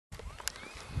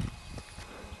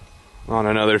On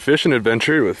another fishing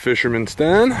adventure with Fisherman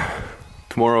Stan.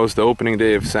 Tomorrow is the opening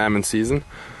day of salmon season,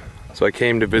 so I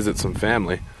came to visit some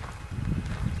family.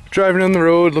 Driving down the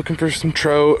road looking for some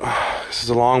trout. This is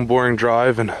a long, boring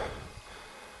drive, and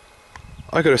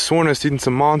I could have sworn I seen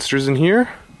some monsters in here.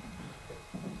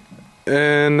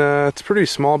 And it's a pretty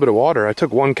small bit of water. I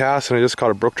took one cast and I just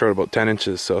caught a brook trout about 10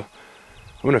 inches, so I'm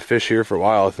gonna fish here for a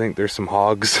while. I think there's some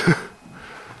hogs.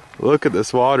 Look at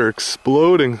this water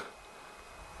exploding.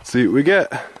 Let's see what we get.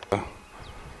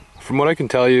 From what I can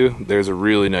tell you, there's a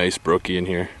really nice brookie in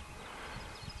here.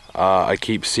 I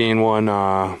keep seeing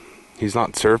one, he's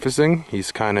not surfacing.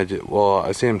 He's kind of, well,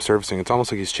 I see him surfacing. It's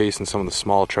almost like he's chasing some of the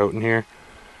small trout in here.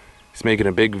 He's making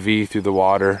a big V through the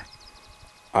water.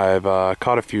 I've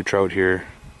caught a few trout here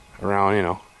around,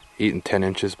 8 and 10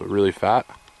 inches, but really fat.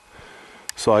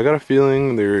 So I got a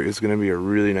feeling there is going to be a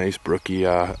really nice brookie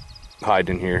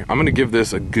hide in here. I'm going to give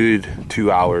this a good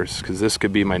 2 hours because this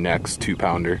could be my next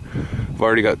 2-pounder. I've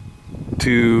already got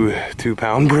two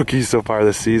 2-pound brookies so far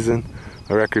this season.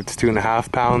 My record's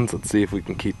 2.5 pounds. Let's see if we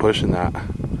can keep pushing that.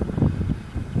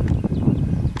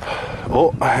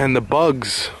 Oh, and the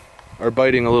bugs are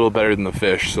biting a little better than the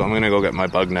fish, so I'm going to go get my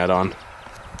bug net on.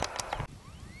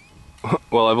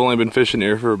 Well, I've only been fishing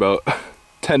here for about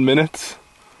 10 minutes.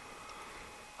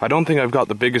 I don't think I've got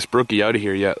the biggest brookie out of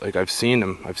here yet. Like, I've seen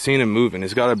him moving.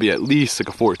 He's got to be at least like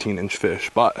a 14-inch fish,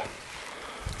 but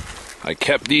I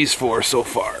kept these 4 so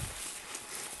far.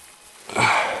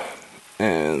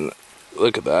 And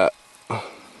look at that.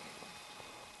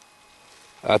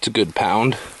 That's a good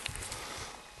pound.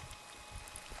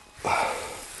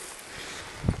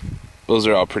 Those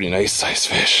are all pretty nice sized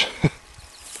fish.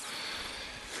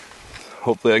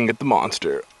 Hopefully I can get the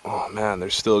monster. Oh man, they're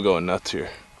still going nuts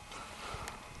here.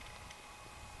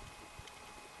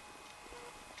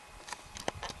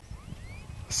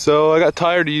 So I got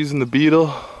tired of using the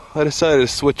beetle. I decided to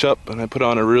switch up and I put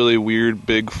on a really weird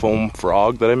big foam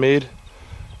frog that I made.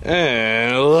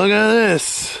 And look at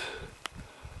this.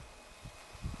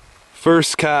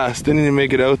 First cast, didn't even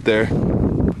make it out there.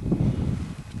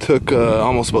 Took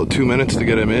almost about 2 minutes to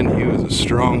get him in. He was a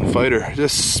strong fighter.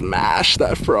 Just smashed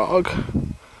that frog.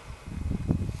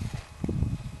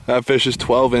 That fish is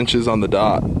 12 inches on the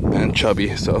dot and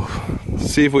chubby, so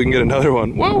let's see if we can get another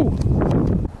one. Whoa!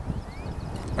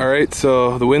 Alright,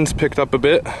 so the wind's picked up a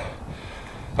bit.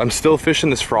 I'm still fishing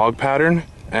this frog pattern,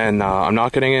 and I'm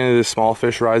not getting any of the small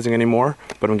fish rising anymore,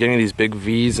 but I'm getting these big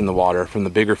V's in the water from the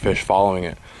bigger fish following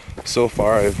it. So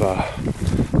far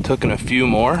I've taken a few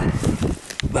more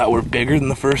that were bigger than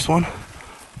the first one.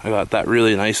 I got that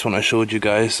really nice one I showed you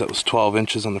guys that was 12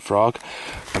 inches on the frog,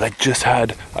 but I just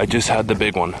had the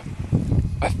big one.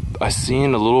 I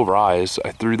seen a little rise.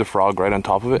 I threw the frog right on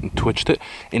top of it and twitched it,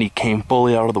 and he came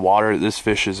fully out of the water. This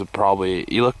fish is probably,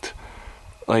 he looked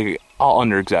like, I'll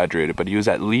under exaggerate it, but he was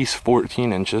at least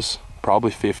 14 inches,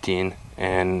 probably 15,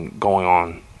 and going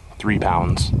on 3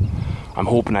 pounds. I'm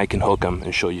hoping I can hook him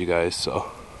and show you guys.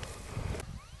 So,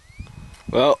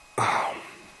 well,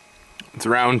 it's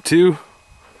round 2.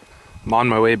 I'm on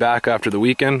my way back after the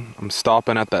weekend. I'm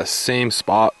stopping at that same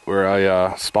spot where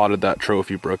I spotted that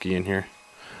trophy brookie in here.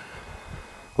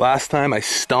 Last time I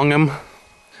stung him.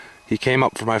 He came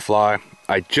up for my fly.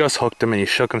 I just hooked him and he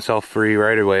shook himself free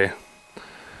right away.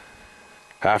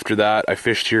 After that, I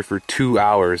fished here for 2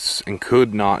 hours and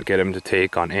could not get him to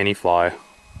take on any fly.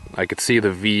 I could see the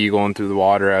V going through the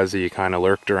water as he kind of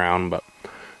lurked around, but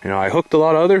I hooked a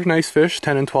lot of other nice fish,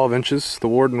 10 and 12 inches. The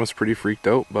warden was pretty freaked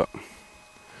out, but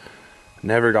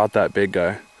never got that big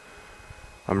guy.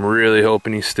 I'm really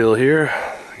hoping he's still here.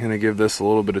 I'm gonna give this a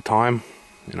little bit of time.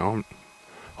 I'm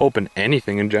hoping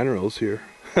anything in general is here.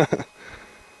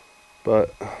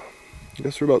 But I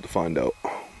guess we're about to find out.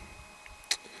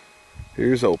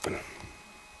 Here's open.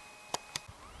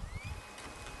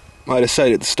 I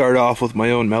decided to start off with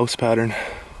my own mouse pattern.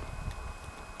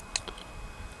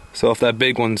 So if that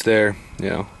big one's there,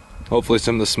 hopefully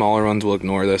some of the smaller ones will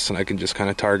ignore this and I can just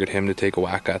kind of target him to take a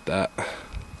whack at that.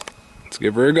 Let's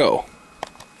give her a go.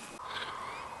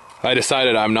 I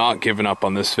decided I'm not giving up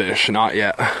on this fish, not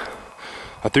yet.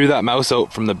 I threw that mouse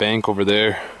out from the bank over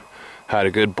there, had a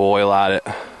good boil at it,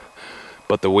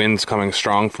 but the wind's coming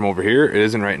strong from over here. It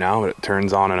isn't right now, but it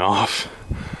turns on and off.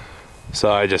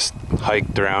 So I just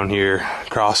hiked around here,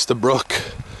 across the brook,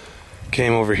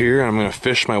 came over here, and I'm gonna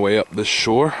fish my way up this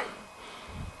shore.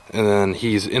 And then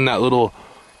he's in this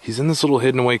little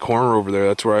hidden away corner over there.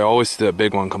 That's where I always see that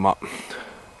big one come up.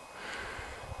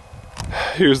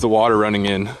 Here's the water running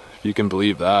in, if you can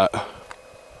believe that.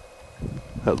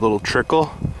 That little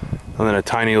trickle, and then a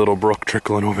tiny little brook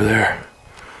trickling over there.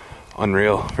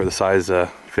 Unreal for the size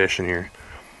of fish in here.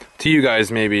 To you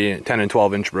guys, maybe 10 and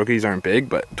 12 inch brookies aren't big,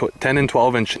 but 10 and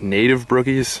 12 inch native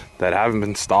brookies that haven't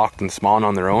been stocked and spawned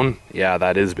on their own, yeah,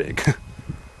 that is big.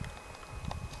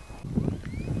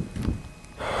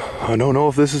 I don't know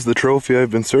if this is the trophy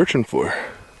I've been searching for.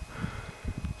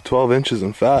 12 inches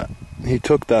in fat. He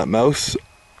took that mouse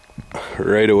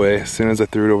right away as soon as I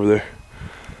threw it over there.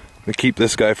 I'm gonna keep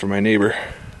this guy for my neighbor.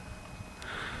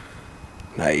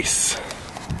 Nice.